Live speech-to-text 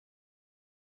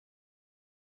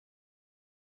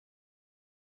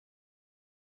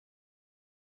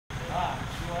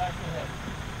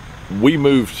We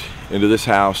moved into this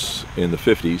house in the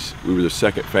 50s. We were the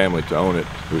second family to own it.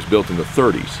 It was built in the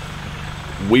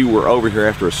 30s. We were over here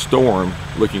after a storm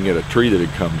looking at a tree that had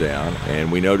come down,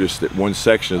 and we noticed that one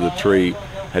section of the tree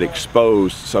had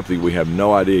exposed something we have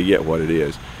no idea yet what it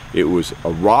is. It was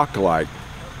a rock-like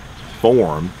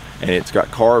form, and it's got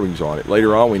carvings on it.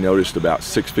 Later on we noticed about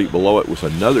 6 feet below it was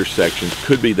another section.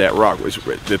 Could be that rock.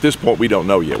 At this point we don't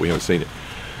know yet, we haven't seen it.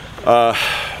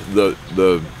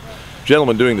 The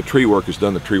gentleman doing the tree work has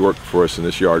done the tree work for us in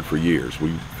this yard for years.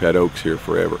 We've had oaks here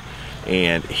forever.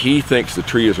 And he thinks the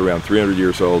tree is around 300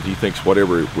 years old. He thinks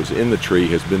whatever was in the tree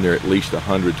has been there at least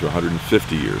 100 to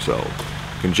 150 years old.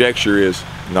 Conjecture is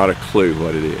not a clue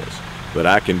what it is, but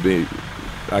I can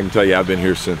tell you I've been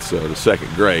here since the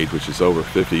second grade, which is over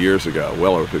 50 years ago,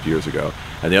 well over 50 years ago,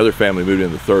 and the other family moved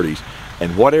in the 30s,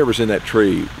 and whatever's in that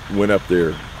tree went up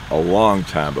there a long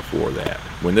time before that,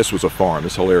 when this was a farm.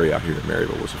 This whole area out here in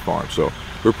Maryville was a farm, so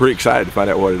we're pretty excited to find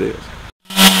out what it is.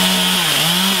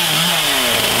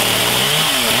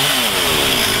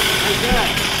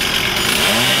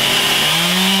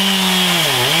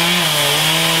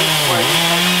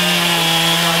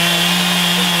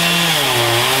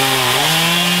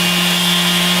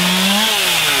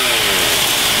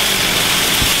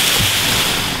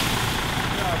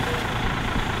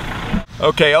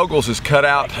 Okay, Ogles is cut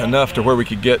out enough to where we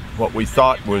could get what we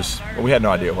thought was, well, we had no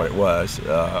idea what it was,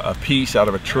 a piece out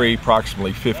of a tree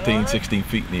approximately 15, 16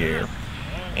 feet in the air,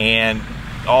 and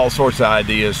all sorts of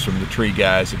ideas from the tree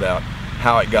guys about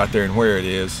how it got there and where it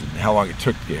is and how long it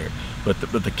took to get there.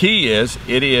 But the key is,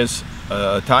 it is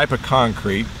a type of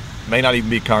concrete, may not even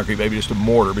be concrete, maybe just a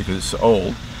mortar because it's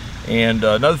old. And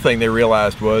another thing they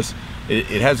realized was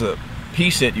it has a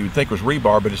piece in it you would think was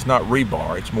rebar, but it's not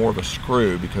rebar, it's more of a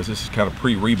screw because this is kind of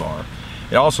pre-rebar.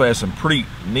 It also has some pretty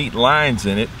neat lines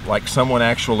in it, like someone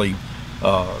actually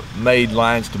made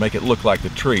lines to make it look like the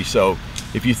tree. So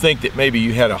if you think that maybe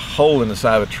you had a hole in the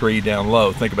side of a tree down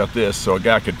low, think about this. So a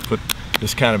guy could put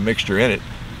this kind of mixture in it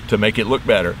to make it look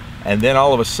better, and then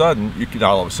all of a sudden,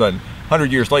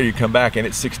 100 years later you come back and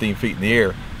it's 16 feet in the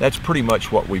air. That's pretty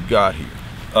much what we've got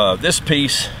here. This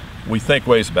piece we think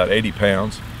weighs about 80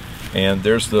 pounds. And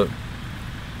there's the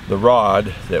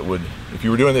rod that would, if you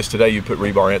were doing this today, you'd put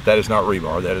rebar in it. That is not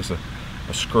rebar, that is a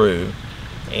screw.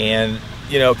 And,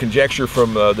 you know, conjecture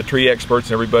from the tree experts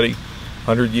and everybody,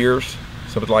 100 years,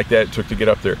 something like that it took to get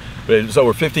up there. But it was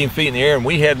over 15 feet in the air, and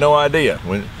we had no idea.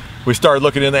 When we started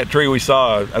looking in that tree, we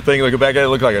saw, I think looking back at it, it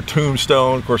looked like a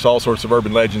tombstone. Of course, all sorts of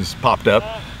urban legends popped up.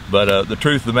 But the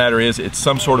truth of the matter is, it's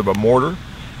some sort of a mortar,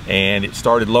 and it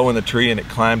started low in the tree, and it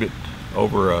climbed it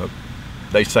over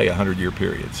they say 100-year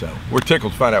period. So we're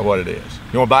tickled to find out what it is.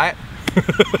 You want to buy it?